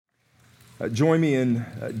Join me in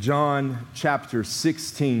John chapter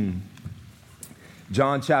 16.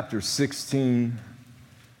 John chapter 16. I'm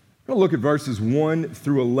going to look at verses 1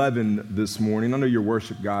 through 11 this morning. I know your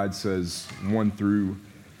worship guide says 1 through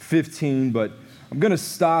 15, but I'm going to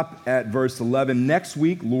stop at verse 11. Next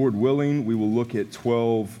week, Lord willing, we will look at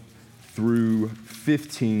 12 through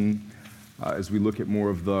 15 as we look at more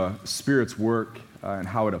of the Spirit's work and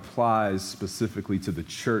how it applies specifically to the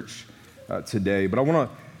church today. But I want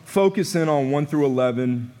to focus in on 1 through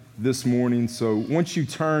 11 this morning. So once you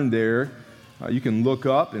turn there, you can look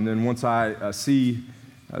up, and then once I see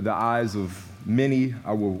the eyes of many,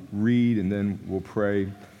 I will read, and then we'll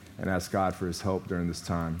pray and ask God for his help during this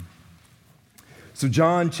time. So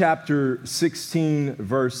John chapter 16,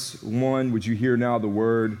 verse 1, would you hear now the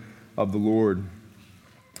word of the Lord?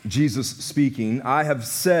 Jesus speaking, "I have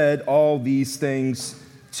said all these things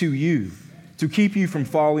to you, to keep you from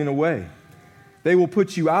falling away. They will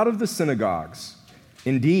put you out of the synagogues.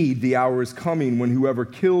 Indeed, the hour is coming when whoever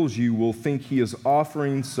kills you will think he is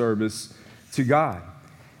offering service to God.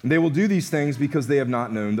 And they will do these things because they have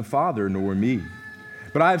not known the Father nor me.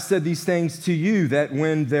 But I have said these things to you that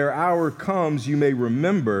when their hour comes, you may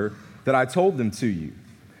remember that I told them to you.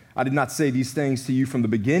 I did not say these things to you from the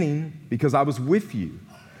beginning because I was with you.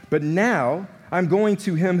 But now I'm going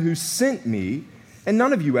to him who sent me, and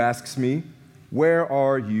none of you asks me, 'Where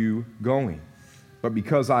are you going?' But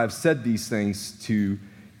because I have said these things to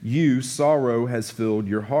you, sorrow has filled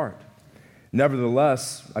your heart.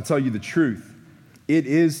 Nevertheless, I tell you the truth, it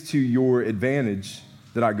is to your advantage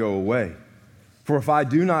that I go away. For if I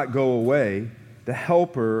do not go away, the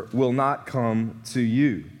Helper will not come to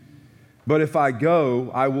you. But if I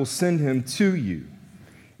go, I will send him to you.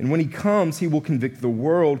 And when he comes, he will convict the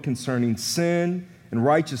world concerning sin and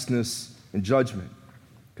righteousness and judgment.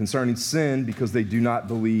 Concerning sin, because they do not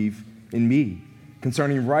believe in me.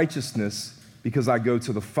 Concerning righteousness, because I go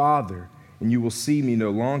to the Father, and you will see me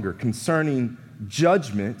no longer. Concerning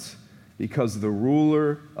judgment, because the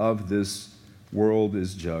ruler of this world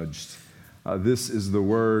is judged." This is the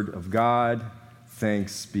word of God.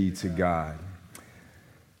 Thanks be to God.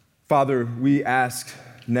 Father, we ask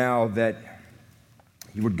now that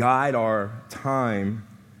you would guide our time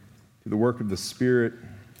to the work of the Spirit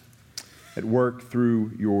at work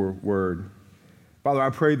through your word. Father,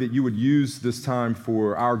 I pray that you would use this time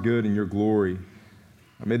for our good and your glory.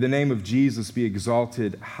 May the name of Jesus be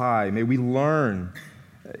exalted high. May we learn,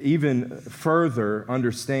 even further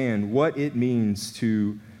understand what it means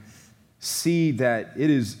to see that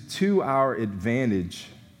it is to our advantage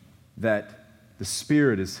that the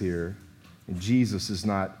Spirit is here and Jesus is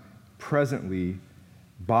not presently,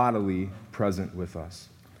 bodily present with us.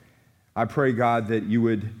 I pray, God, that you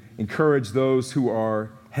would encourage those who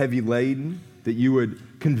are heavy laden, that you would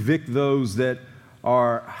convict those that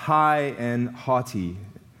are high and haughty,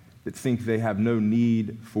 that think they have no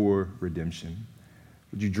need for redemption.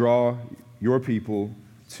 Would you draw your people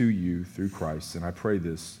to you through Christ? And I pray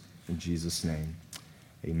this in Jesus' name.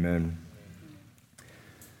 Amen.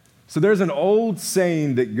 So there's an old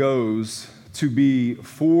saying that goes, to be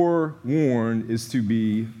forewarned is to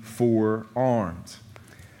be forearmed.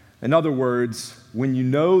 In other words, when you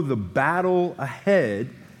know the battle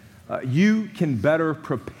ahead, you can better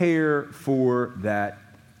prepare for that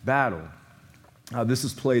battle. This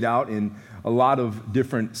is played out in a lot of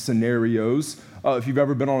different scenarios. If you've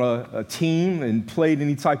ever been on a team and played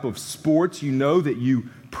any type of sports, you know that you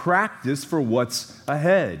practice for what's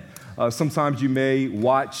ahead. Sometimes you may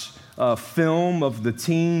watch a film of the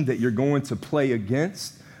team that you're going to play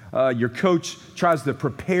against. Your coach tries to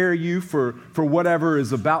prepare you for whatever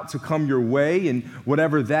is about to come your way and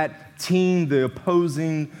whatever that team, the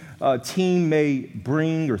opposing team may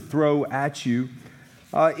bring or throw at you.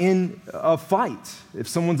 In a fight, if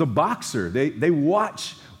someone's a boxer, they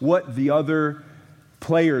watch what the other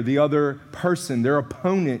player, the other person, their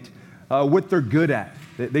opponent, what they're good at.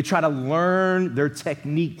 They try to learn their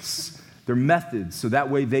techniques, their methods, so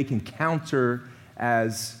that way they can counter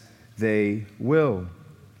as they will.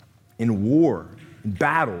 In war, in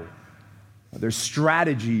battle, there's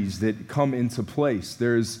strategies that come into place.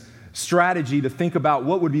 There's strategy to think about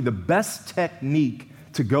what would be the best technique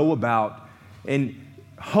to go about and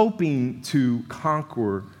hoping to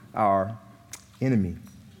conquer our enemy.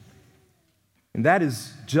 And that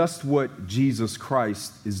is just what Jesus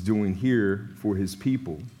Christ is doing here for his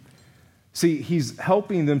people. See, he's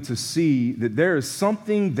helping them to see that there is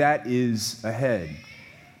something that is ahead.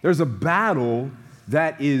 There's a battle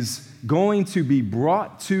that is going to be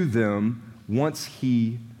brought to them once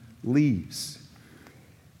he leaves.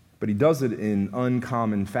 But he does it in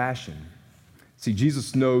uncommon fashion. See,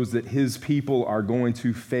 Jesus knows that his people are going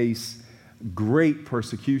to face great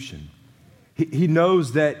persecution. He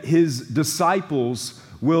knows that his disciples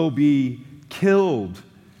will be killed,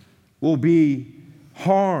 will be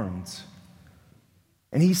harmed.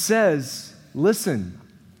 And he says, listen,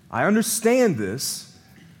 I understand this,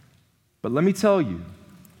 but let me tell you,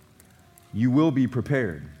 you will be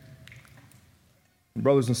prepared.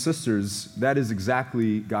 Brothers and sisters, that is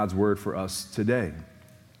exactly God's word for us today.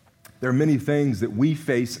 There are many things that we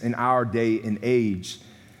face in our day and age.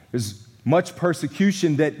 There's much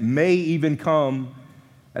persecution that may even come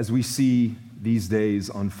as we see these days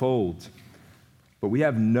unfold. But we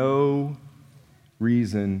have no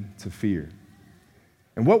reason to fear.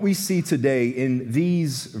 And what we see today in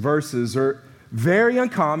these verses are very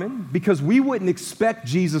uncommon because we wouldn't expect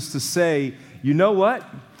Jesus to say, you know what?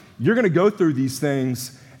 You're going to go through these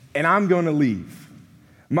things and I'm going to leave.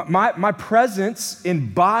 My presence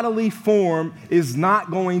in bodily form is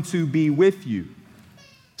not going to be with you.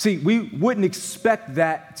 See, we wouldn't expect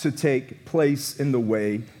that to take place in the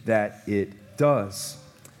way that it does.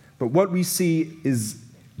 But what we see is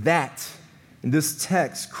that in this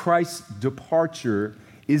text, Christ's departure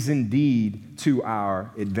is indeed to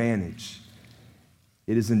our advantage.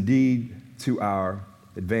 It is indeed to our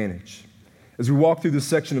advantage. As we walk through this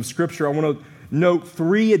section of Scripture, I want to note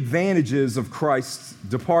 3 advantages of Christ's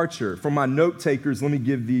departure. For my note takers, let me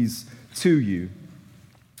give these to you.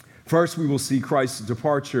 First, we will see Christ's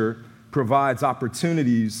departure provides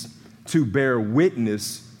opportunities to bear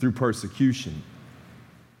witness through persecution.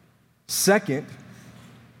 Second,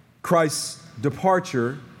 Christ's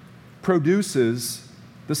departure produces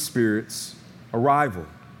the Spirit's arrival.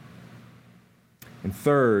 And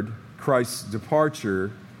third, Christ's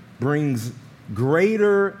departure brings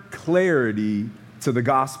greater clarity to the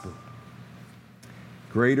gospel.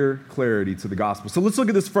 Greater clarity to the gospel. So let's look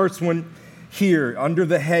at this first one here under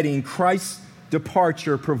the heading, Christ's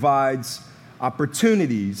departure provides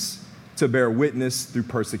opportunities to bear witness through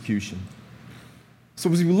persecution.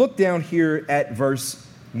 So as we look down here at verse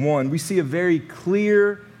 1, we see a very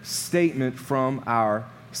clear statement from our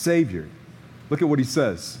Savior. Look at what he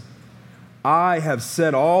says. I have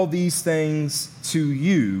said all these things to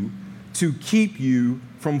you to keep you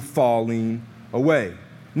from falling away.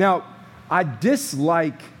 Now, I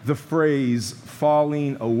dislike the phrase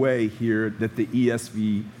falling away here that the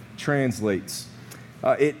ESV translates.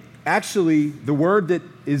 The word that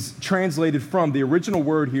is translated from, the original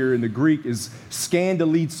word here in the Greek is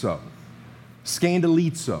scandalizo.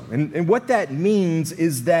 Scandalizo. And what that means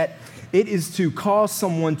is that it is to cause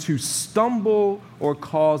someone to stumble or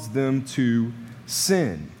cause them to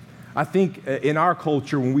sin. I think in our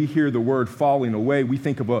culture, when we hear the word falling away, we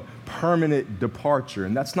think of a permanent departure,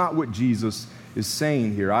 and that's not what Jesus is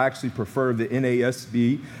saying here. I actually prefer the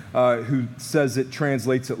NASB, who says it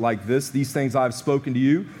translates it like this: these things I've spoken to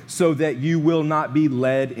you so that you will not be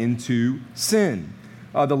led into sin.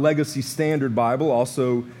 The Legacy Standard Bible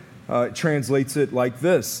also translates it like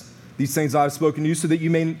this: these things I've spoken to you so that you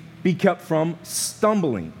may be kept from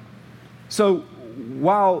stumbling. So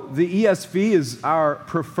while the ESV is our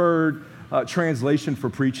preferred translation for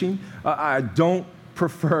preaching, I don't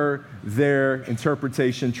prefer their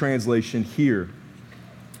interpretation translation here.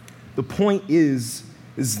 The point is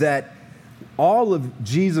that all of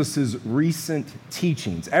Jesus' recent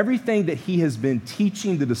teachings, everything that he has been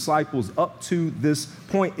teaching the disciples up to this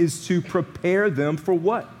point, is to prepare them for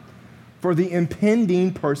what? For the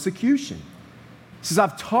impending persecution. He says,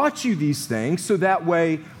 I've taught you these things so that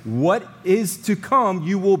way what is to come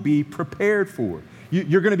you will be prepared for.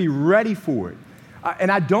 You're going to be ready for it.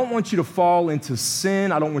 And I don't want you to fall into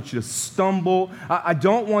sin. I don't want you to stumble. I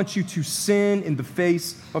don't want you to sin in the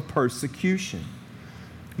face of persecution.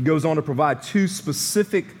 He goes on to provide 2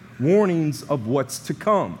 specific warnings of what's to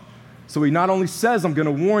come. So he not only says, I'm going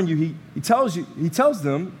to warn you, he tells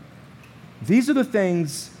them, these are the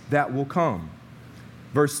things that will come.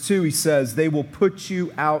 Verse 2, he says, they will put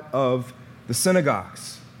you out of the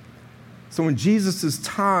synagogues. So in Jesus'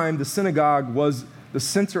 time, the synagogue was the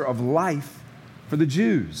center of life for the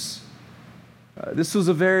Jews. This was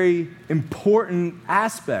a very important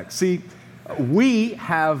aspect. See, we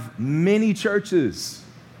have many churches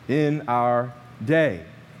in our day.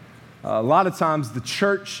 A lot of times, the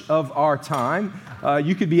church of our time,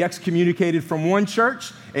 you could be excommunicated from one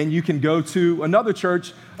church and you can go to another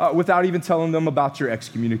church without even telling them about your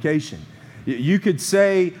excommunication. You could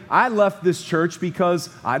say, I left this church because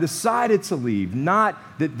I decided to leave, not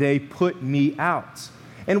that they put me out.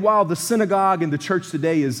 And while the synagogue and the church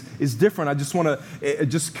today is different, I just want to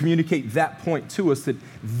just communicate that point to us, that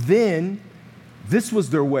then this was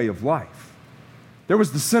their way of life. There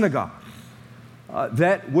was the synagogue.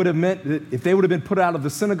 that would have meant that if they would have been put out of the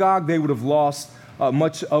synagogue, they would have lost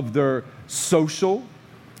much of their social,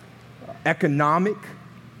 economic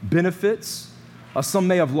benefits. Some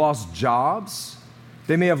may have lost jobs.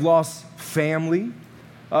 They may have lost family.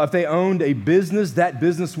 If they owned a business, that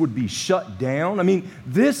business would be shut down. I mean,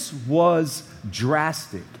 this was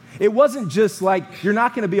drastic. It wasn't just like you're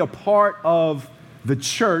not going to be a part of the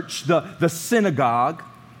church, the synagogue.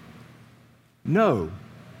 No,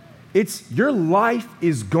 it's your life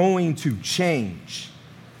is going to change.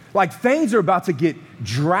 Like things are about to get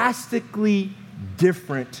drastically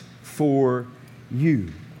different for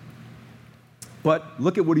you. But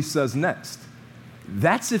look at what he says next.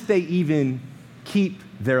 That's if they even keep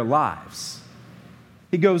their lives.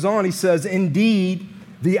 He goes on, he says, indeed,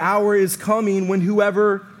 the hour is coming when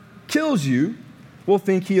whoever kills you will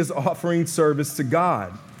think he is offering service to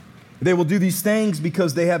God. They will do these things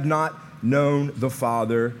because they have not known the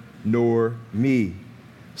Father nor me.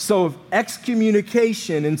 So if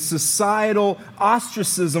excommunication and societal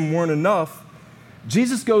ostracism weren't enough,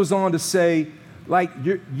 Jesus goes on to say, like,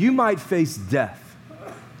 you might face death.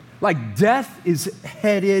 Like death is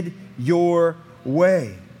headed your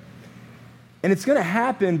way. And it's going to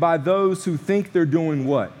happen by those who think they're doing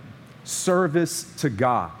what? Service to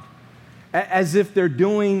God. As if they're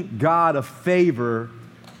doing God a favor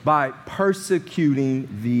by persecuting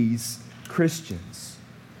these Christians.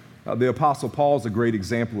 The Apostle Paul is a great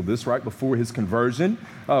example of this, right? Before his conversion,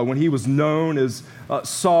 when he was known as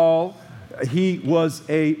Saul, he was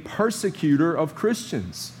a persecutor of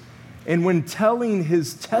Christians. And when telling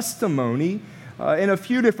his testimony, in a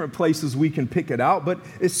few different places we can pick it out, but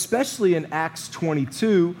especially in Acts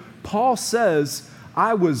 22, Paul says,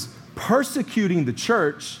 I was persecuting the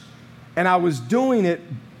church and I was doing it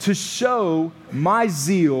to show my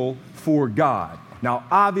zeal for God. Now,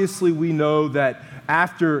 obviously, we know that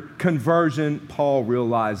after conversion, Paul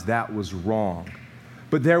realized that was wrong.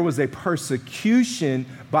 But there was a persecution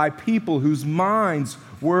by people whose minds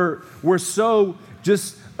were so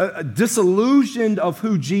just disillusioned of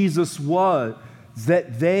who Jesus was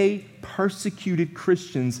that they persecuted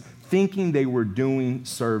Christians thinking they were doing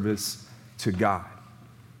service to God.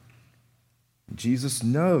 Jesus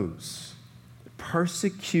knows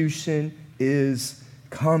persecution is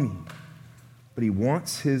coming, but he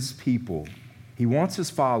wants his people, he wants his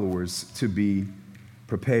followers to be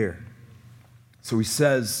prepared. So he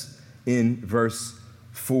says in verse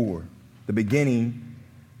 4, the beginning,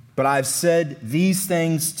 but I've said these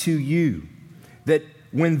things to you, that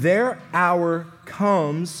when their hour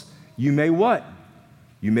comes, you may what?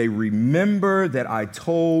 You may remember that I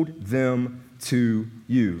told them to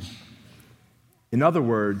you. In other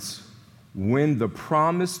words, when the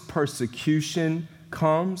promised persecution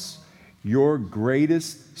comes, your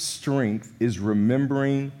greatest strength is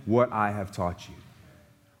remembering what I have taught you.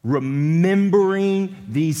 Remembering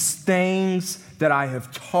these things that I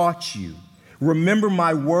have taught you. Remember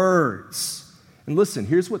my words. And listen,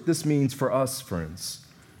 here's what this means for us, friends.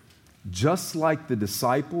 Just like the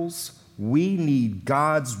disciples, we need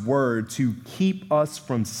God's word to keep us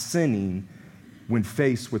from sinning when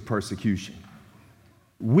faced with persecution.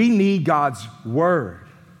 We need God's word.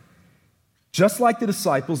 Just like the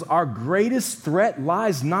disciples, our greatest threat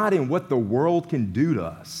lies not in what the world can do to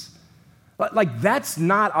us. Like, that's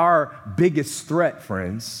not our biggest threat,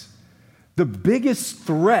 friends. The biggest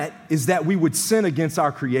threat is that we would sin against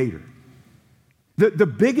our Creator. The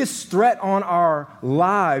biggest threat on our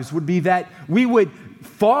lives would be that we would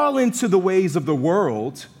fall into the ways of the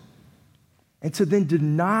world and to then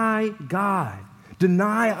deny God,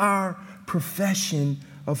 deny our profession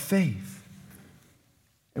of faith.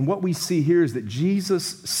 And what we see here is that Jesus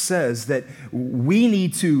says that we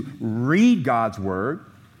need to read God's word,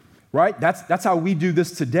 right? That's how we do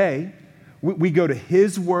this today. We go to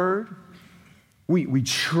his word. We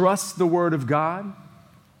trust the word of God,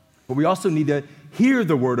 but we also need to hear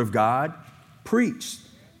the word of God preached.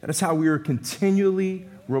 That is how we are continually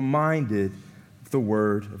reminded of the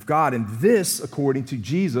word of God. And this, according to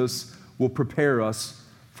Jesus, will prepare us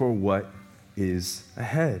for what is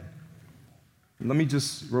ahead. Let me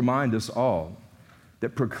just remind us all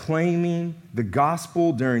that proclaiming the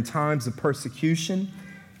gospel during times of persecution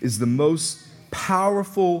is the most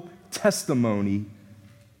powerful testimony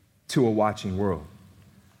to a watching world.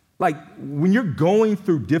 Like when you're going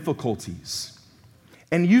through difficulties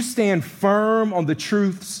and you stand firm on the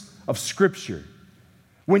truths of Scripture,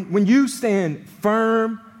 when you stand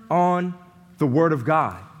firm on the Word of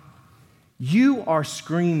God, you are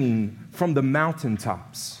screaming from the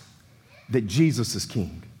mountaintops that Jesus is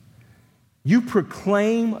King. You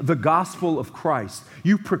proclaim the gospel of Christ.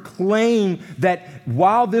 You proclaim that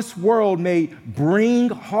while this world may bring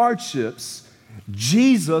hardships,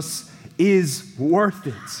 Jesus is worth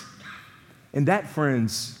it. And that,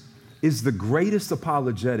 friends, is the greatest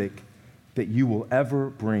apologetic that you will ever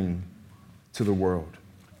bring to the world.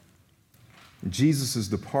 Jesus'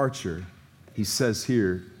 departure, he says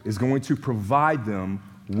here, is going to provide them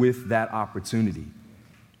with that opportunity.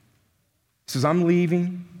 He says, I'm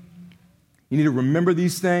leaving. You need to remember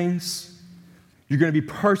these things. You're going to be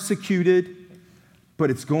persecuted,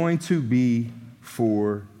 but it's going to be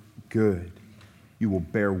for good. You will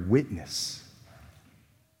bear witness.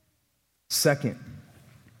 Second,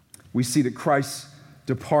 we see that Christ's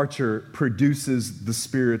departure produces the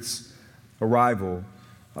Spirit's arrival.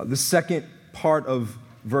 The second part of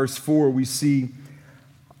verse 4, we see,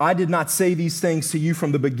 I did not say these things to you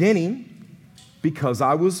from the beginning because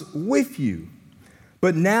I was with you.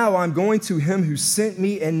 But now I'm going to him who sent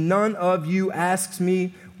me, and none of you asks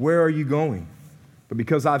me, where are you going? But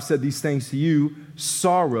because I've said these things to you,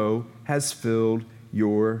 sorrow has filled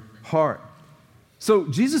your heart. So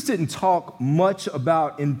Jesus didn't talk much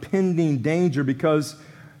about impending danger because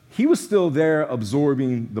he was still there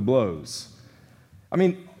absorbing the blows. I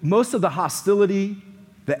mean, most of the hostility,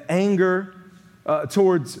 the anger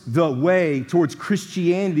towards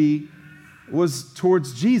Christianity was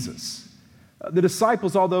towards Jesus. The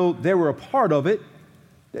disciples, although they were a part of it,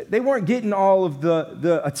 they weren't getting all of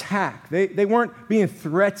the attack. They weren't being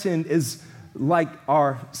threatened as like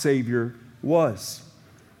our Savior was.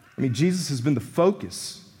 I mean, Jesus has been the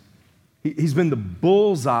focus. He's been the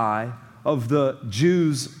bullseye of the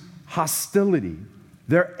Jews' hostility,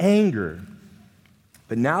 their anger.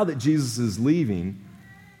 But now that Jesus is leaving,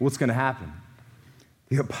 what's going to happen?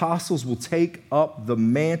 The apostles will take up the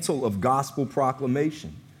mantle of gospel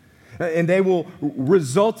proclamation. And they will,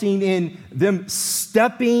 resulting in them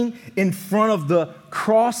stepping in front of the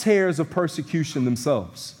crosshairs of persecution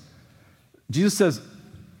themselves. Jesus says,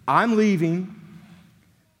 I'm leaving.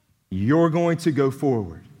 You're going to go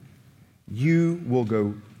forward. You will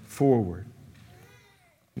go forward.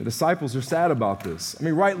 The disciples are sad about this. I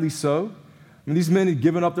mean, rightly so. I mean, these men had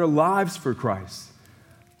given up their lives for Christ.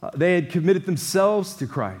 They had committed themselves to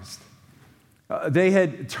Christ. They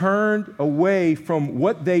had turned away from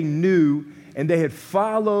what they knew, and they had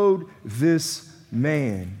followed this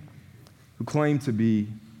man who claimed to be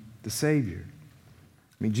the Savior.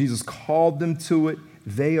 I mean, Jesus called them to it.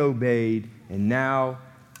 They obeyed, and now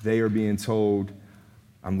they are being told,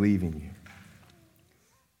 I'm leaving you.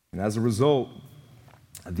 And as a result,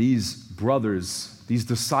 these brothers, these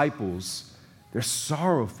disciples, they're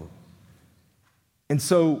sorrowful. And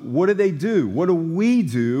so what do? What do we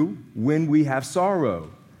do when we have sorrow?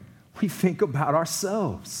 We think about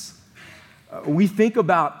ourselves. We think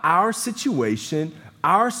about our situation,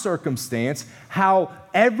 our circumstance, how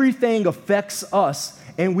everything affects us,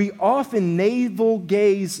 and we often navel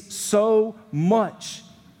gaze so much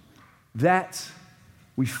that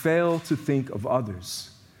we fail to think of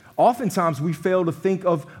others. Oftentimes we fail to think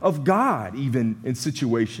of God, even in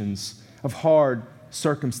situations of hard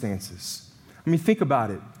circumstances. I mean, think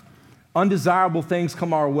about it. Undesirable things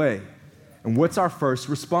come our way. And what's our first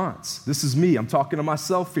response? This is me. I'm talking to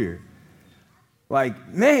myself here. Like,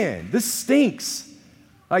 man, this stinks.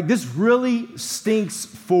 Like, this really stinks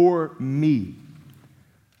for me.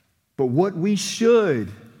 But what we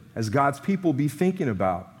should, as God's people, be thinking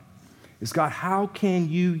about is, God, how can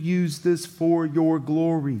you use this for your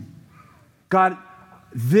glory? God,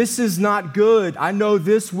 this is not good. I know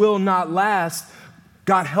this will not last.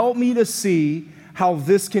 God, help me to see how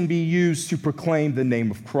this can be used to proclaim the name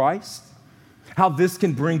of Christ, how this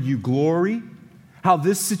can bring you glory, how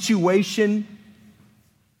this situation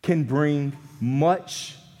can bring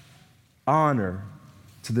much honor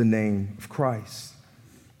to the name of Christ.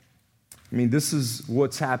 I mean, this is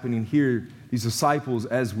what's happening here. These disciples,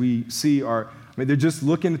 as we see, they're just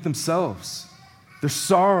looking at themselves. They're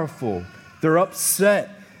sorrowful. They're upset.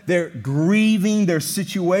 They're grieving their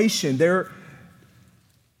situation.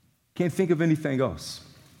 Can't think of anything else.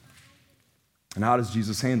 And how does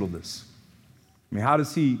Jesus handle this? I mean, how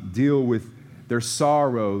does he deal with their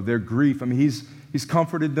sorrow, their grief? I mean, he's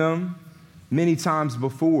comforted them many times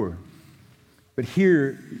before. But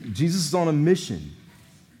here, Jesus is on a mission.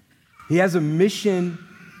 He has a mission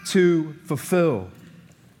to fulfill.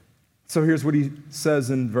 So here's what he says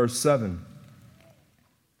in verse 7.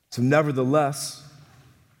 So nevertheless,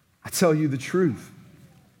 I tell you the truth.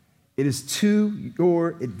 It is to your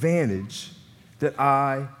advantage that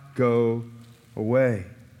I go away.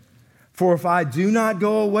 For if I do not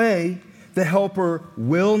go away, the Helper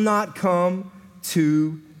will not come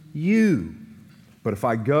to you. But if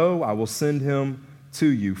I go, I will send him to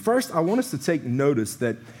you. First, I want us to take notice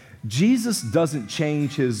that Jesus doesn't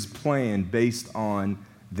change his plan based on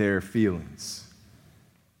their feelings.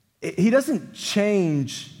 He doesn't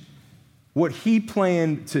change what he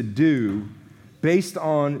planned to do based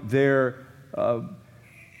on their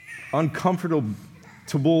uncomfortable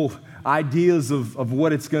ideas of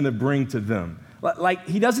what it's going to bring to them. Like,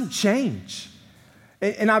 he doesn't change.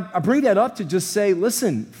 And I bring that up to just say,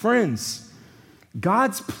 listen, friends,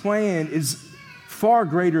 God's plan is far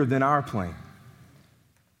greater than our plan.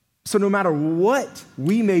 So no matter what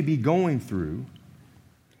we may be going through,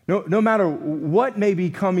 no matter what may be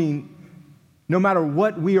coming, no matter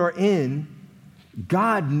what we are in,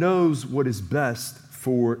 God knows what is best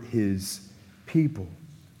for his people.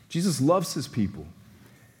 Jesus loves his people.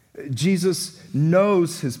 Jesus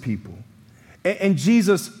knows his people. And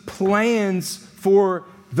Jesus plans for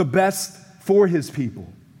the best for his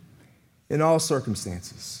people in all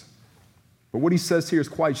circumstances. But what he says here is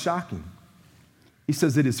quite shocking. He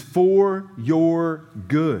says it is for your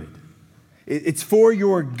good. It's for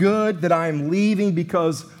your good that I am leaving,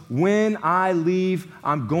 because when I leave,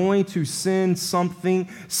 I'm going to send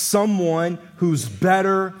someone who's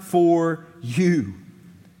better for you.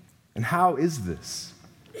 And how is this?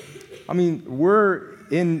 I mean, we're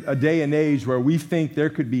in a day and age where we think there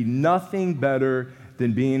could be nothing better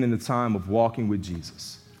than being in the time of walking with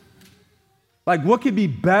Jesus. Like, what could be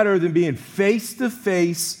better than being face to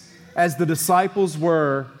face as the disciples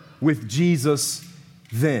were with Jesus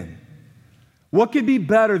then? What could be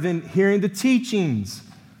better than hearing the teachings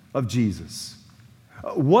of Jesus?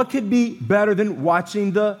 What could be better than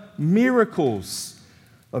watching the miracles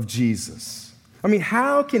of Jesus? I mean,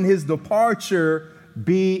 how can his departure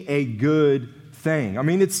be a good thing? I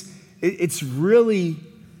mean, it's really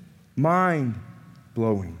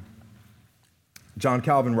mind-blowing. John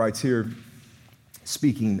Calvin writes here,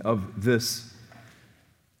 speaking of this,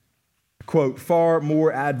 quote, "Far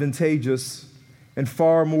more advantageous and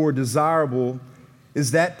far more desirable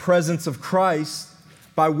is that presence of Christ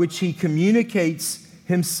by which he communicates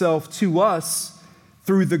himself to us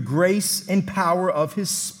through the grace and power of his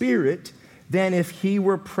Spirit than if he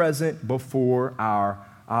were present before our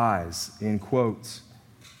eyes," end quotes.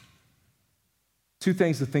 Two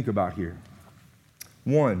things to think about here.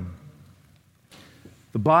 One,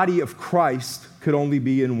 the body of Christ could only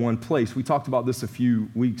be in one place. We talked about this a few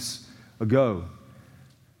weeks ago.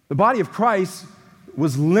 The body of Christ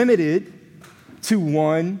was limited to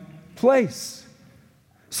one place.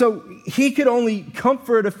 So he could only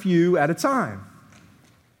comfort a few at a time.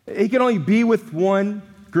 He could only be with one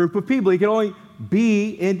group of people. He could only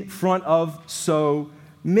be in front of so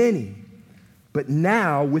many. But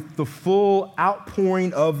now, with the full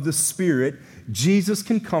outpouring of the Spirit, Jesus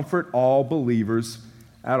can comfort all believers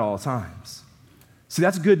at all times. See,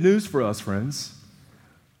 that's good news for us, friends.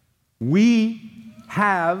 We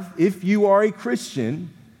have, if you are a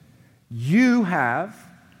Christian, you have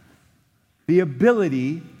the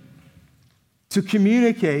ability to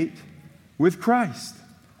communicate with Christ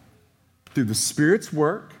through the Spirit's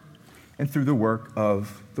work and through the work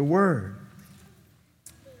of the Word.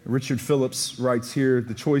 Richard Phillips writes here,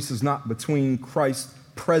 the choice is not between Christ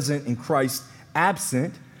present and Christ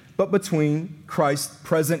absent, but between Christ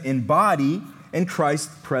present in body and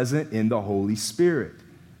Christ present in the Holy Spirit.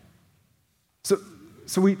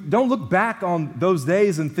 So we don't look back on those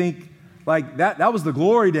days and think like that was the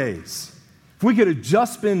glory days. If we could have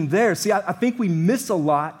just been there. See, I think we miss a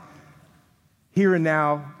lot here and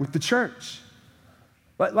now with the church.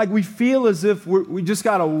 Like we feel as if we just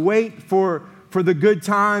got to wait for the good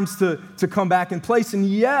times to come back in place. And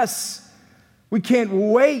yes, we can't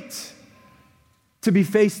wait to be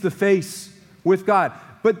face to face with God.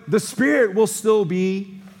 But the Spirit will still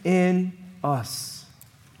be in us,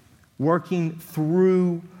 working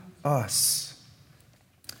through us.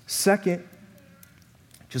 Second,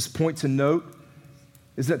 just point to note,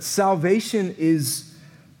 is that salvation is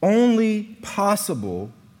only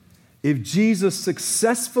possible if Jesus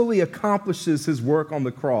successfully accomplishes his work on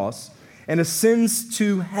the cross and ascends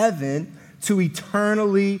to heaven to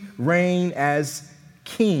eternally reign as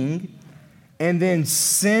king, and then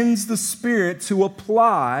sends the Spirit to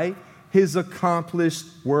apply his accomplished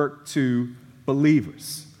work to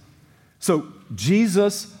believers. So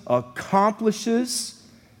Jesus accomplishes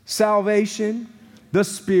salvation, the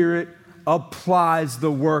Spirit applies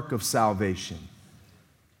the work of salvation.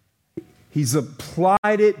 He's applied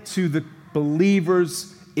it to the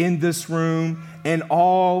believers in this room and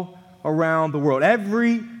all around the world.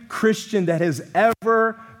 Every Christian that has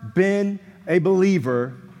ever been a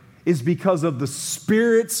believer is because of the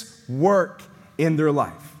Spirit's work in their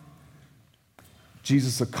life.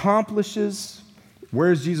 Jesus accomplishes.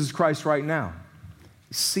 Where is Jesus Christ right now?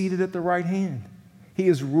 Seated at the right hand. He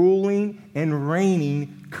is ruling and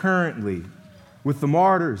reigning currently with the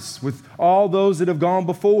martyrs, with all those that have gone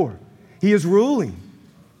before. He is ruling.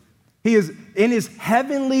 He is in his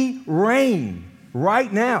heavenly reign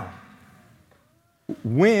right now.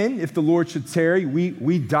 When, if the Lord should tarry,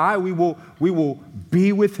 we die, we will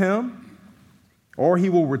be with him, or he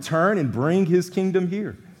will return and bring his kingdom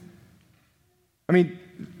here. I mean,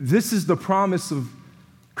 this is the promise of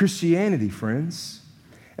Christianity, friends.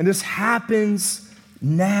 And this happens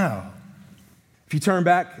now. If you turn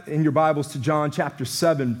back in your Bibles to John chapter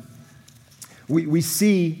 7, we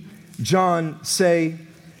see John say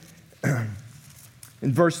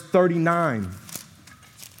in verse 39,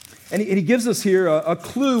 and he gives us here a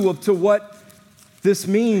clue to what this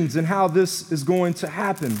means and how this is going to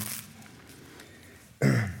happen.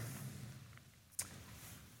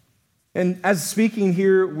 And as speaking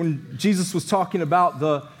here, when Jesus was talking about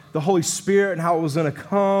the Holy Spirit and how it was going to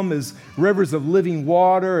come as rivers of living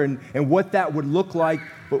water and what that would look like,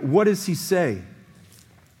 but what does he say?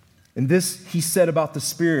 And this he said about the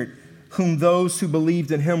Spirit, whom those who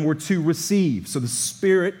believed in him were to receive. So the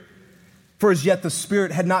Spirit, for as yet the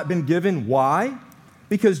Spirit had not been given. Why?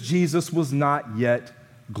 Because Jesus was not yet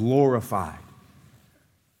glorified.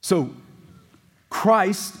 So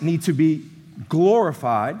Christ needed to be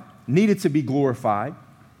glorified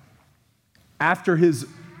after his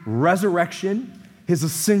resurrection, his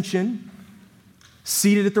ascension,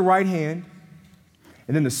 seated at the right hand,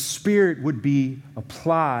 and then the Spirit would be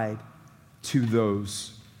applied to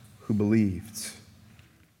those who believed.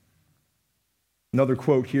 Another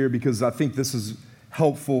quote here, because I think this is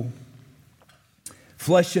helpful.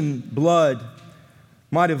 Flesh and blood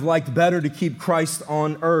might have liked better to keep Christ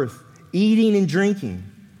on earth, eating and drinking,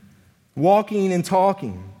 walking and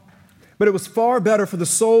talking. But it was far better for the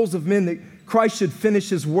souls of men that Christ should finish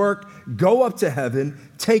his work, go up to heaven,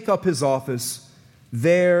 take up his office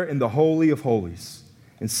there in the Holy of Holies,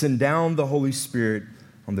 and send down the Holy Spirit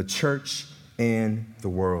on the church and the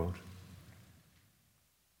world.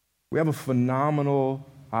 We have a phenomenal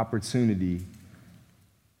opportunity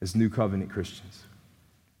as New Covenant Christians.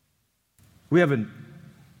 We have an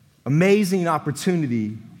amazing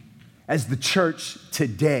opportunity as the church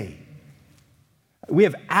today. We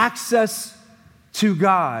have access to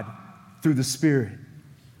God through the Spirit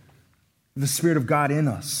of God in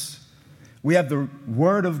us. We have the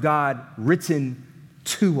Word of God written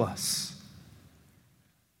to us.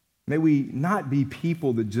 May we not be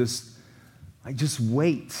people that just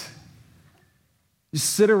wait.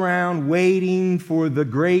 Just sit around waiting for the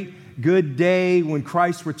great good day when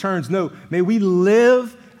Christ returns. No, may we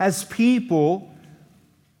live as people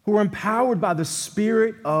who are empowered by the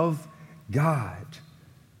Spirit of God.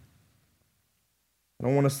 I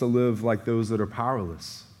don't want us to live like those that are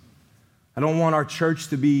powerless. I don't want our church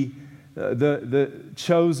to be the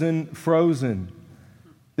chosen frozen,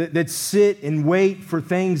 that sit and wait for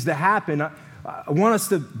things to happen. I want us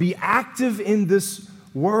to be active in this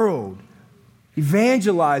world,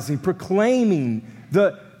 evangelizing, proclaiming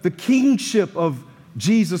the kingship of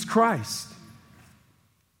Jesus Christ,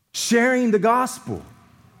 sharing the gospel,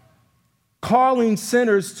 calling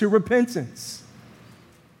sinners to repentance,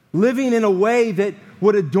 living in a way that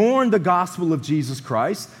would adorn the gospel of Jesus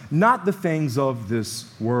Christ, not the things of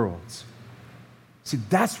this world. See,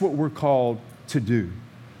 that's what we're called to do,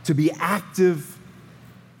 to be active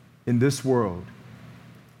in this world.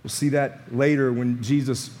 We'll see that later when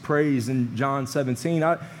Jesus prays in John 17.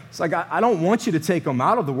 It's like, I don't want you to take them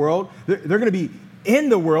out of the world. They're going to be in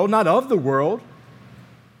the world, not of the world.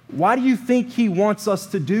 Why do you think he wants us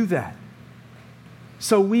to do that?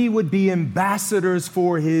 So we would be ambassadors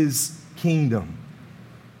for his kingdom.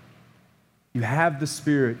 You have the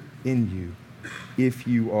Spirit in you if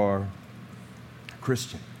you are a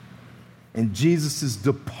Christian. And Jesus'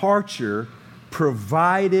 departure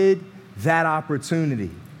provided that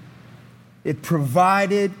opportunity. It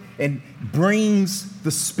provided and brings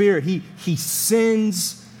the Spirit. He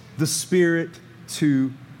sends the Spirit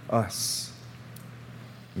to us.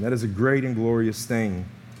 And that is a great and glorious thing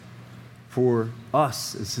for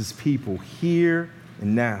us as his people here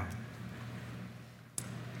and now.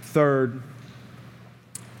 Third,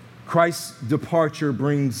 Christ's departure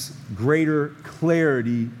brings greater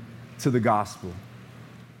clarity to the gospel.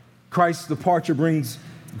 Christ's departure brings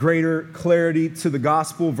greater clarity to the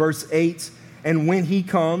gospel. Verse 8, and when he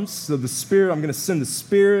comes, so the Spirit, I'm going to send the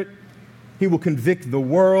Spirit, he will convict the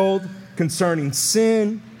world concerning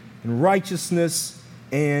sin and righteousness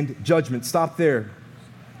and judgment. Stop there.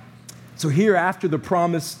 So here, after the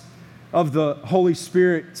promise of the Holy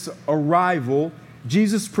Spirit's arrival,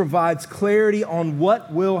 Jesus provides clarity on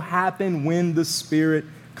what will happen when the Spirit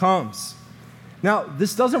comes. Now,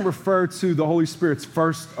 this doesn't refer to the Holy Spirit's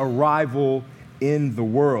first arrival in the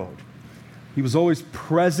world. He was always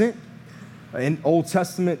present in Old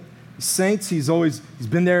Testament saints. He's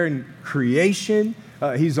been there in creation.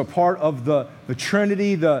 He's a part of the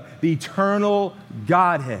Trinity, the eternal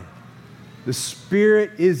Godhead. The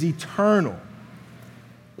Spirit is eternal.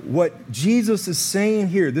 What Jesus is saying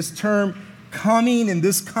here, this term coming in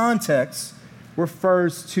this context,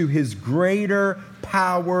 refers to his greater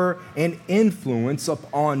power and influence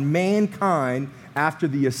upon mankind after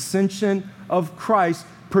the ascension of Christ,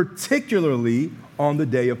 particularly on the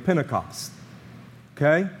day of Pentecost.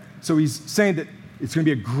 Okay? So he's saying that it's going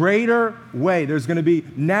to be a greater way. There's going to be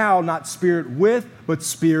now not Spirit with, but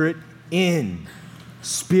Spirit in.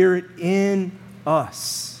 Spirit in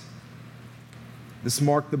us. This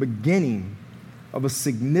marked the beginning of a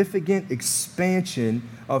significant expansion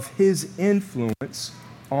of his influence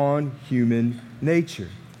on human nature.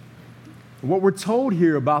 What we're told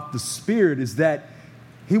here about the Spirit is that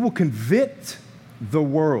he will convict the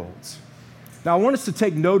world. Now, I want us to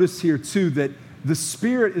take notice here, too, that the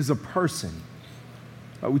Spirit is a person.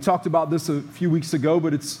 We talked about this a few weeks ago,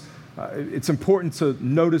 but it's important to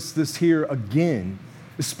notice this here again.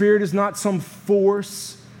 The Spirit is not some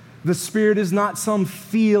force. The Spirit is not some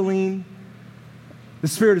feeling. The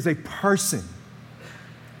Spirit is a person.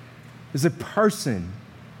 Is a person.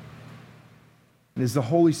 And is the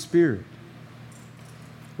Holy Spirit.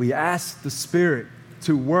 We ask the Spirit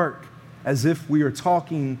to work as if we are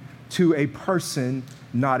talking to a person,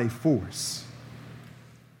 not a force.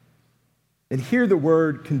 And here the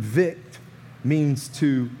word convict means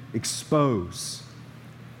to expose.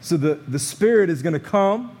 So the Spirit is going to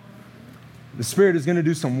come. The Spirit is going to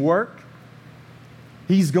do some work.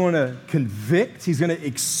 He's going to convict. He's going to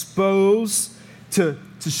expose, to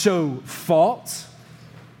show fault.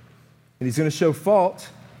 And he's going to show fault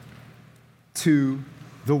to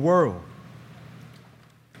the world.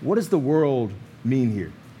 What does the world mean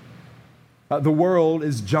here? The world,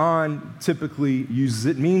 as John typically uses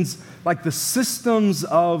it, means like the systems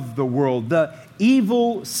of the world, the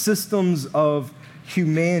evil systems of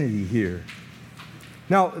humanity here.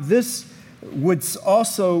 Now, this would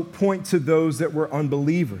also point to those that were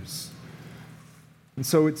unbelievers. And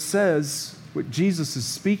so it says, what Jesus is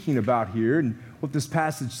speaking about here, and what this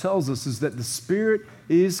passage tells us, is that the Spirit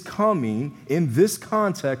is coming in this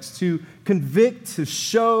context to convict, to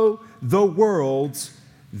show the world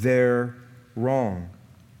their wrong.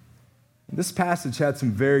 This passage had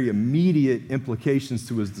some very immediate implications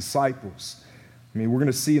to his disciples. I mean, we're going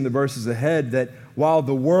to see in the verses ahead that while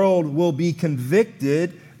the world will be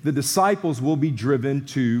convicted, the disciples will be driven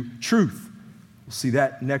to truth. We'll see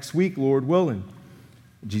that next week, Lord willing.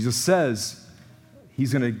 Jesus says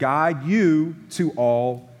he's going to guide you to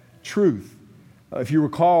all truth. If you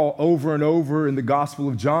recall, over and over in the Gospel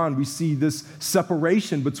of John, we see this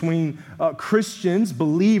separation between Christians,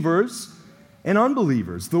 believers, and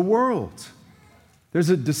unbelievers, the world. There's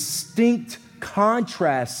a distinct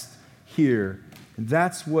contrast here, and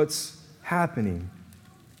that's what's happening.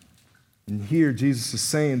 And here Jesus is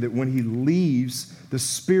saying that when he leaves, the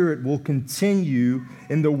Spirit will continue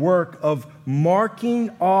in the work of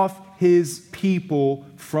marking off his people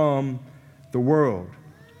from the world.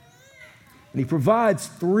 And he provides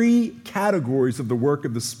three categories of the work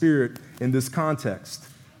of the Spirit in this context.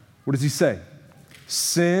 What does he say?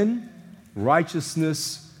 Sin,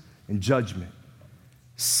 righteousness, and judgment.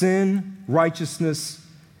 Sin, righteousness,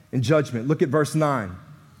 and judgment. Look at verse 9.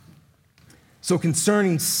 So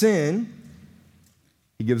concerning sin,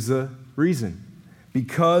 he gives a reason.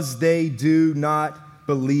 Because they do not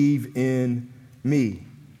believe in me.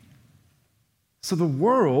 So the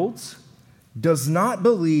world does not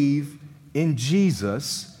believe in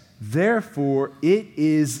Jesus, therefore it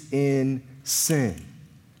is in sin.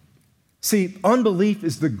 See, unbelief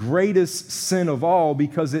is the greatest sin of all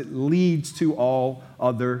because it leads to all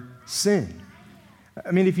other sin.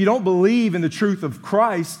 I mean, if you don't believe in the truth of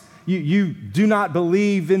Christ, you do not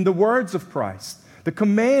believe in the words of Christ, the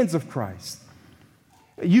commands of Christ.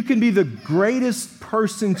 You can be the greatest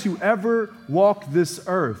person to ever walk this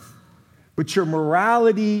earth, but your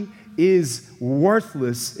morality is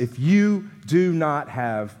worthless if you do not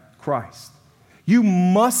have Christ. You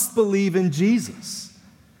must believe in Jesus.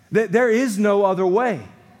 That there is no other way.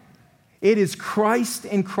 It is Christ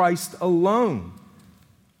and Christ alone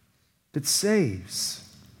that saves.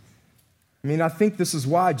 I mean, I think this is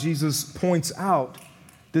why Jesus points out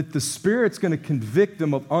that the Spirit's going to convict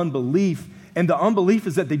them of unbelief, and the unbelief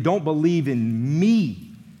is that they don't believe in me.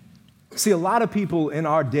 See, a lot of people in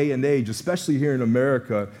our day and age, especially here in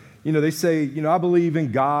America, they say, I believe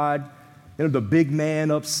in God, the big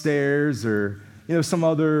man upstairs, or, some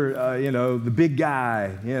other, the big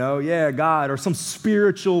guy, yeah, God, or some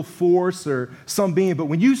spiritual force or some being. But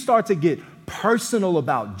when you start to get personal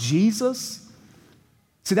about Jesus,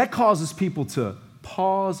 see, that causes people to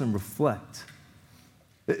pause and reflect.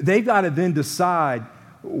 They've got to then decide,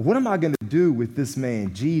 what am I going to do with this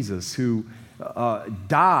man, Jesus, who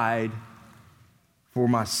died for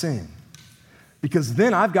my sin? Because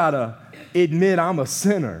then I've got to admit I'm a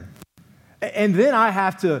sinner. And then I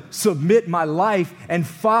have to submit my life and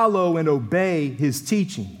follow and obey his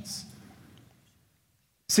teachings.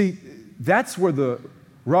 See, that's where the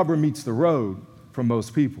rubber meets the road for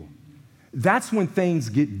most people. That's when things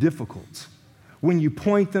get difficult. When you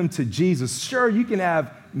point them to Jesus, sure, you can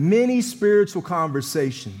have many spiritual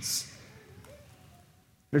conversations.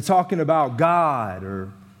 They're talking about God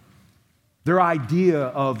or their idea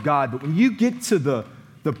of God. But when you get to the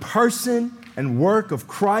person and work of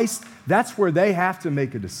Christ, that's where they have to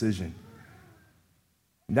make a decision.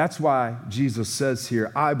 And that's why Jesus says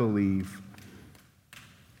here, I believe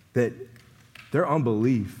that their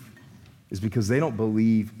unbelief is because they don't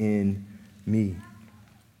believe in me.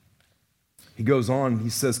 He goes on, he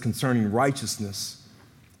says concerning righteousness,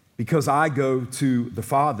 because I go to the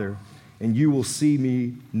Father and you will see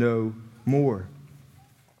me no more.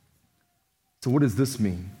 So what does this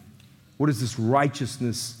mean? What is this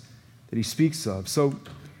righteousness that he speaks of? So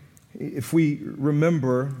if we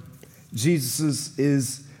remember, Jesus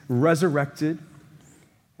is resurrected,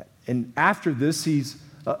 and after this, he's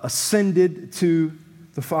ascended to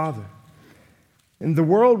the Father. And the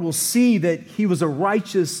world will see that he was a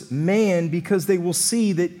righteous man because they will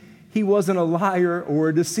see that he wasn't a liar or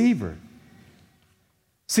a deceiver.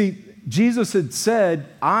 See, Jesus had said,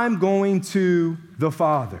 I'm going to the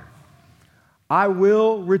Father. I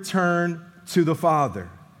will return to the Father.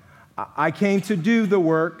 I came to do the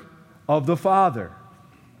work of the Father.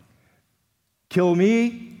 Kill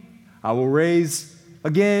me, I will raise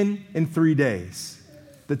again in 3 days.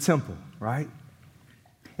 The temple, right?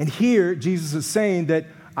 And here, Jesus is saying that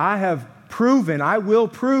I will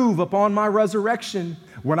prove upon my resurrection,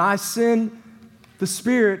 when I send the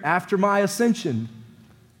Spirit after my ascension,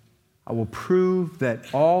 I will prove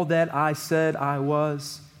that all that I said I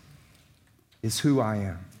was is who I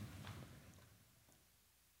am.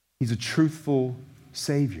 He's a truthful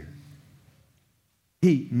Savior.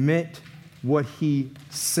 He meant what he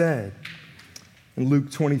said. In Luke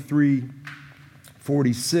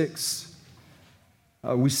 23:46,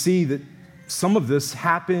 we see that some of this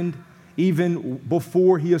happened even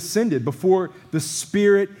before he ascended, before the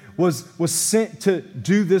Spirit was sent to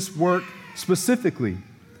do this work specifically.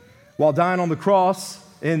 While dying on the cross,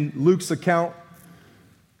 in Luke's account,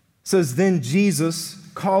 says, then Jesus,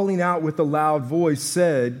 calling out with a loud voice,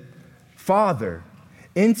 said, Father,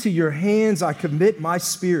 into your hands I commit my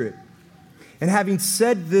spirit. And having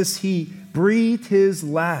said this, he breathed his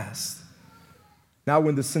last. Now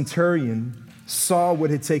when the centurion saw what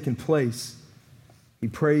had taken place, he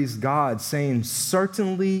praised God, saying,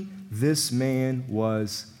 certainly this man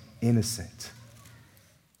was innocent.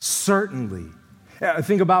 Certainly.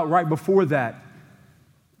 Think about right before that.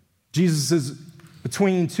 Jesus is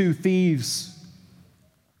between two thieves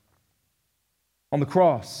on the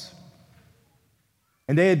cross.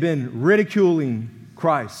 And they had been ridiculing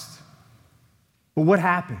Christ. But what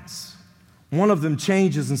happens? One of them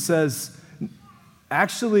changes and says,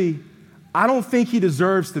 actually, I don't think he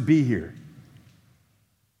deserves to be here.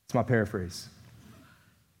 It's my paraphrase.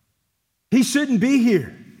 He shouldn't be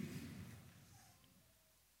here.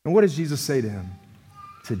 And what does Jesus say to him?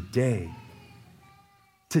 Today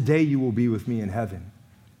you will be with me in heaven.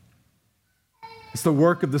 It's the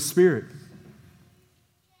work of the Spirit.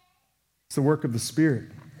 It's the work of the Spirit.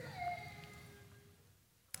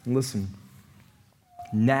 And listen,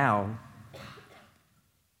 now,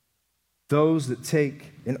 those that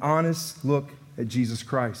take an honest look at Jesus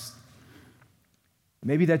Christ,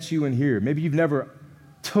 maybe that's you in here. Maybe you've never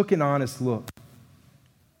took an honest look.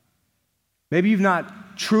 Maybe you've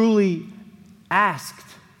not truly asked,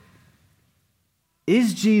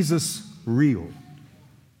 is Jesus real?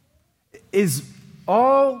 Is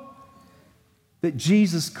all that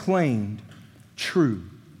Jesus claimed true?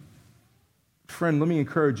 Friend, let me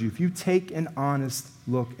encourage you. If you take an honest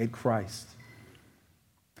look at Christ,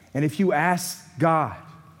 and if you ask God,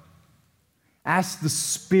 ask the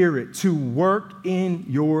Spirit to work in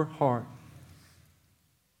your heart,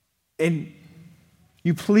 and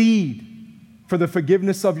you plead for the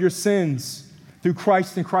forgiveness of your sins through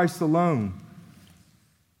Christ and Christ alone,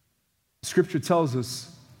 Scripture tells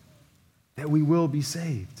us that we will be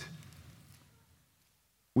saved.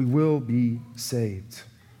 We will be saved.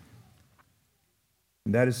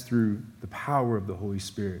 And that is through the power of the Holy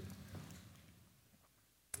Spirit.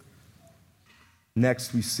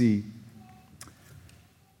 Next, we see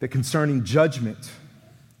that concerning judgment,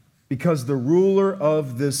 because the ruler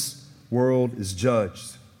of this world is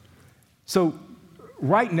judged. So,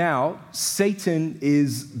 right now, Satan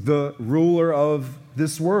is the ruler of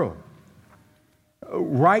this world.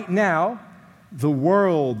 Right now, the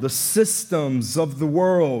world, the systems of the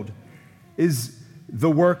world is the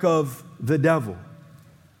work of the devil.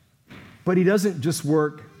 But he doesn't just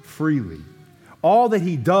work freely. All that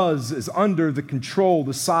he does is under the control,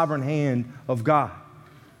 the sovereign hand of God.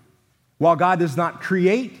 While God does not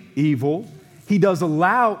create evil, he does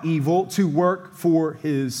allow evil to work for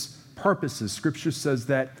his purposes. Scripture says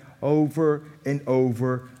that over and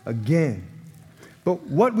over again. But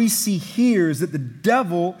what we see here is that the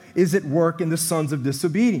devil is at work in the sons of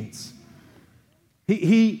disobedience.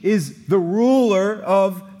 He is the ruler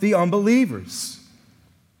of the unbelievers.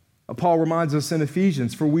 Paul reminds us in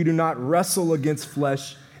Ephesians, for we do not wrestle against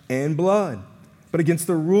flesh and blood, but against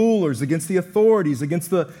the rulers, against the authorities, against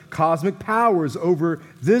the cosmic powers over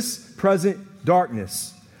this present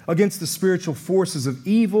darkness, against the spiritual forces of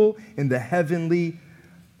evil in the heavenly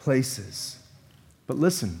places. But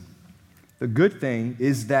listen, the good thing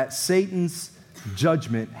is that Satan's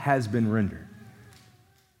judgment has been rendered.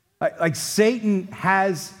 Like Satan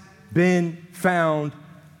has been found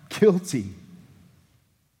guilty.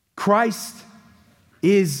 Christ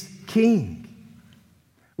is king.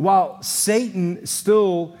 While Satan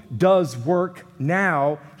still does work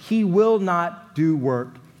now, he will not do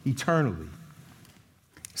work eternally.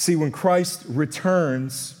 See, when Christ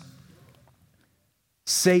returns,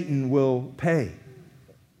 Satan will pay.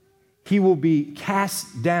 He will be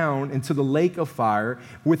cast down into the lake of fire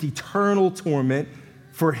with eternal torment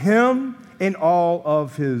for him and all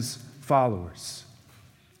of his followers.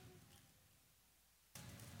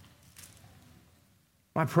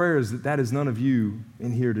 My prayer is that is none of you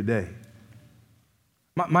in here today.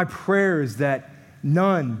 My prayer is that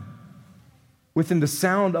none within the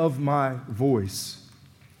sound of my voice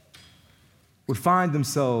would find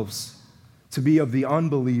themselves to be of the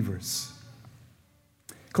unbelievers.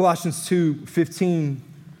 Colossians 2:15,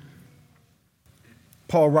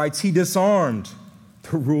 Paul writes, he disarmed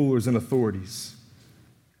the rulers and authorities,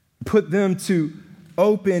 put them to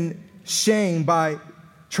open shame by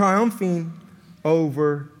triumphing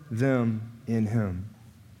over them in him.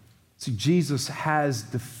 See, Jesus has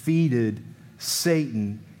defeated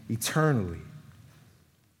Satan eternally.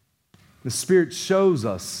 The Spirit shows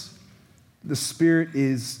us that Satan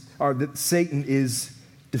is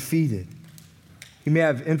defeated. He may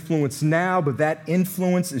have influence now, but that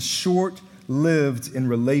influence is short-lived in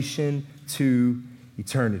relation to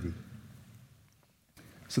eternity.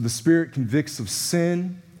 So the Spirit convicts of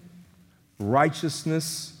sin,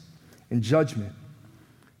 righteousness, and judgment.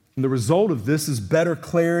 And the result of this is better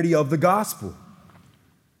clarity of the gospel.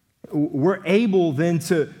 We're able then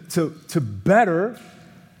to better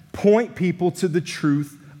point people to the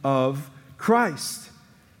truth of Christ.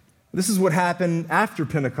 This is what happened after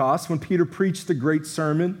Pentecost when Peter preached the great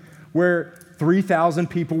sermon where 3,000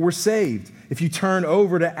 people were saved. If you turn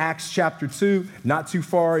over to Acts chapter 2, not too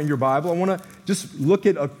far in your Bible, I want to just look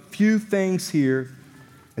at a few things here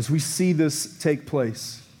as we see this take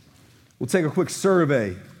place. We'll take a quick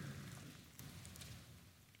survey.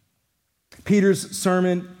 Peter's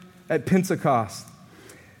sermon at Pentecost.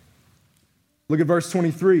 Look at verse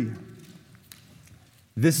 23.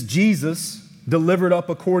 This Jesus, delivered up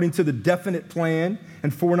according to the definite plan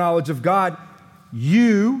and foreknowledge of God,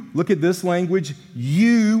 you, look at this language,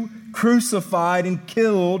 you crucified and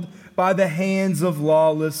killed by the hands of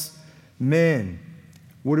lawless men.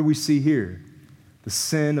 What do we see here? The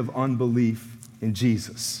sin of unbelief in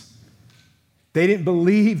Jesus. They didn't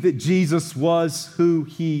believe that Jesus was who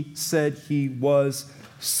he said he was,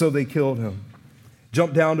 so they killed him.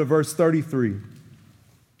 Jump down to verse 33.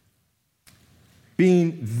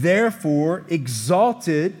 Being therefore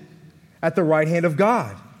exalted at the right hand of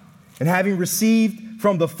God, and having received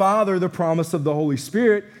from the Father the promise of the Holy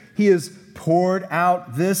Spirit, he has poured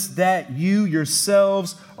out this that you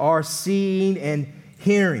yourselves are seeing and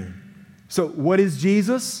hearing. So what is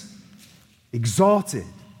Jesus? Exalted.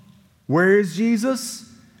 Where is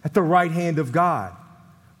Jesus? At the right hand of God.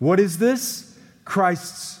 What is this?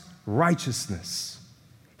 Christ's righteousness.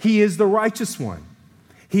 He is the righteous one.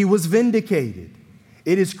 He was vindicated.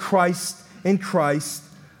 It is Christ and Christ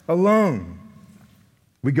alone.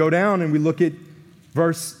 We go down and we look at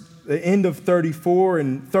the end of 34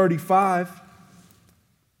 and 35.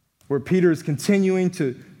 where Peter is continuing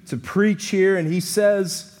to preach here, and he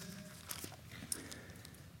says,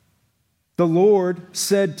 the Lord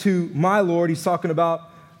said to my Lord, he's talking about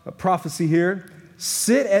a prophecy here,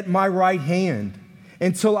 sit at my right hand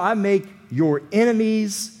until I make your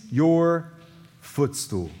enemies your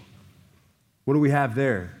footstool. What do we have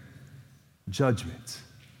there? Judgment.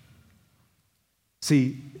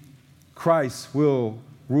 See, Christ will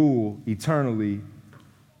rule eternally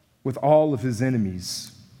with all of his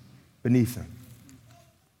enemies beneath him,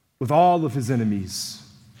 with all of his enemies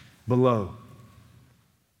below.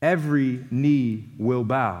 Every knee will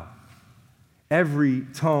bow. Every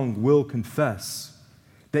tongue will confess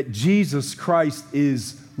that Jesus Christ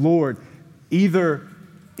is Lord, either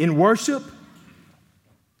in worship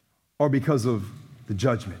or because of the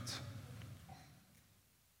judgment.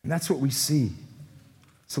 And that's what we see.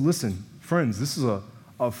 So listen, friends, this is a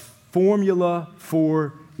formula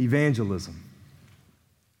for evangelism.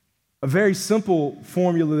 A very simple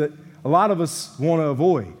formula that a lot of us want to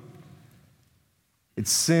avoid. It's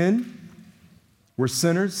sin. We're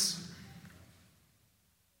sinners.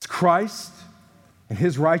 It's Christ and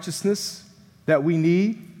his righteousness that we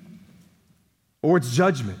need. Or it's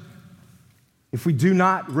judgment. If we do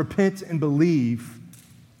not repent and believe,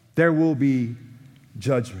 there will be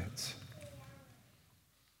judgment.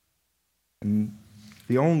 And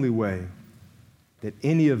the only way that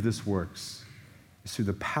any of this works is through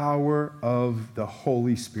the power of the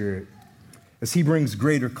Holy Spirit, as he brings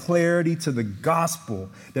greater clarity to the gospel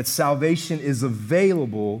that salvation is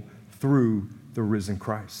available through the risen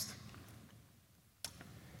Christ.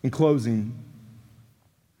 In closing,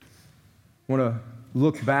 I want to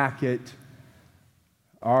look back at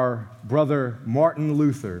our brother Martin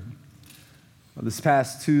Luther. This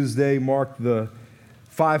past Tuesday marked the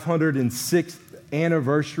 506th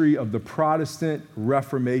anniversary of the Protestant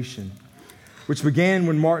Reformation, which began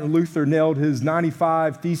when Martin Luther nailed his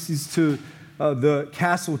 95 Theses to the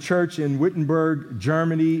Castle Church in Wittenberg,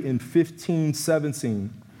 Germany in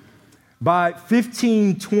 1517. By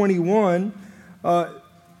 1521,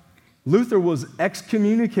 Luther was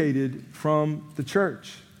excommunicated from the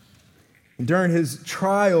church. And during his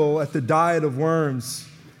trial at the Diet of Worms,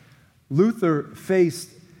 Luther faced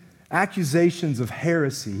accusations of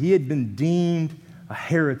heresy. He had been deemed a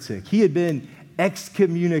heretic. He had been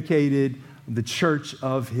excommunicated from the church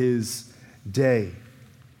of his day.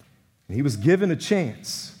 And he was given a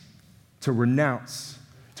chance to renounce,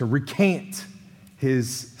 to recant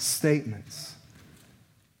his statements,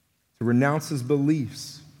 to renounce his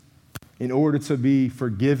beliefs in order to be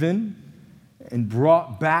forgiven and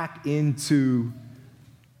brought back into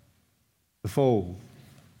the fold.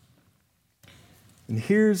 And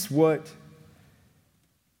here's what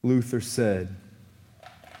Luther said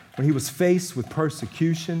when he was faced with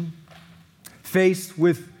persecution, faced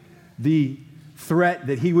with the threat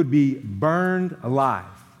that he would be burned alive.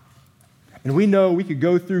 And we know we could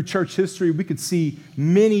go through church history, we could see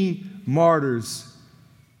many martyrs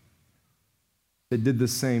that did the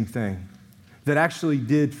same thing, that actually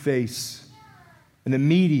did face an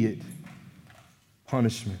immediate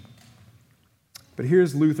punishment. But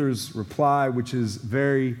here's Luther's reply, which is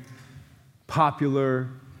very popular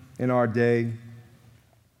in our day.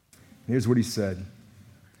 Here's what he said: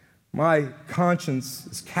 "My conscience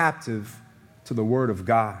is captive to the word of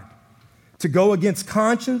God. To go against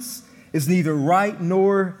conscience is neither right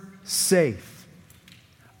nor safe.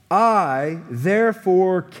 I,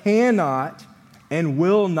 therefore, cannot and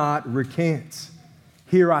will not recant.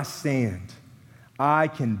 Here I stand. I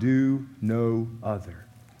can do no other."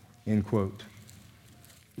 End quote.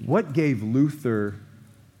 What gave Luther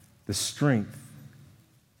the strength,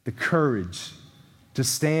 the courage to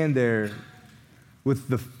stand there with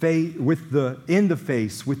the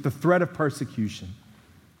threat of persecution?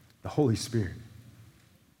 The Holy Spirit.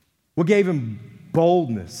 What gave him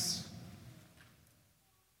boldness?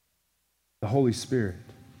 The Holy Spirit.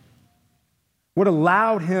 What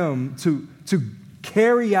allowed him to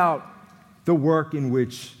carry out the work in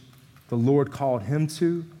which the Lord called him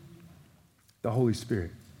to? The Holy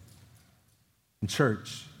Spirit. In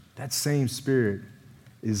church, that same Spirit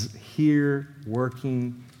is here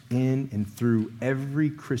working in and through every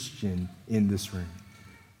Christian in this room.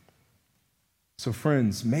 So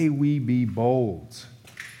friends, may we be bold.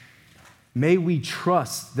 May we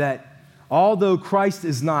trust that although Christ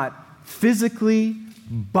is not physically,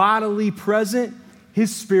 bodily present,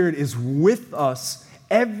 his Spirit is with us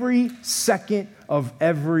every second of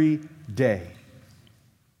every day.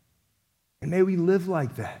 And may we live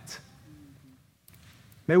like that.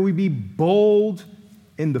 May we be bold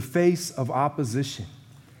in the face of opposition.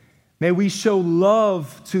 May we show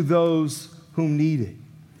love to those who need it.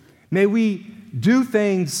 May we do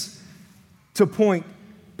things to point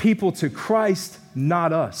people to Christ,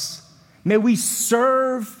 not us. May we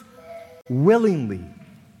serve willingly,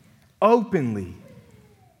 openly,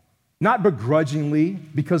 not begrudgingly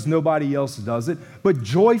because nobody else does it, but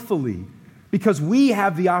joyfully because we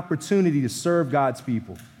have the opportunity to serve God's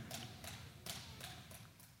people.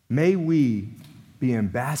 May we be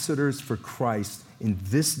ambassadors for Christ in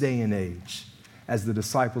this day and age as the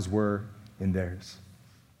disciples were in theirs.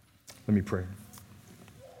 Let me pray.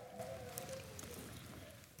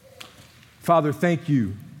 Father, thank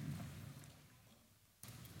you.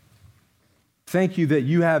 Thank you that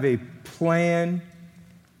you have a plan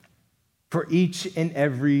for each and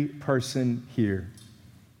every person here.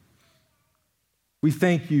 We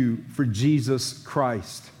thank you for Jesus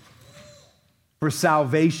Christ, for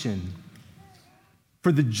salvation,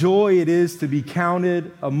 for the joy it is to be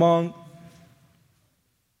counted among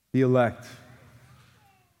the elect,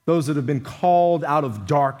 those that have been called out of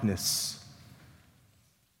darkness,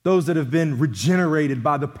 those that have been regenerated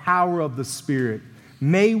by the power of the Spirit.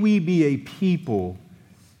 May we be a people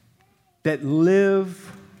that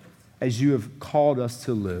live as you have called us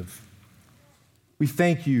to live. We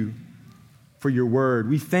thank you for your word.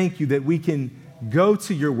 We thank you that we can go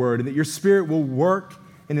to your word and that your Spirit will work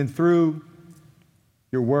in and through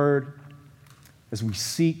your word as we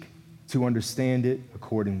seek to understand it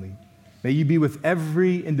accordingly. May you be with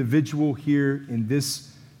every individual here in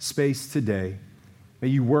this space today. May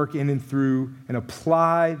you work in and through and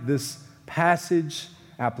apply this passage,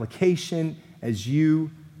 application, as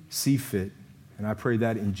you see fit. And I pray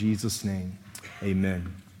that in Jesus' name,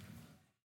 amen.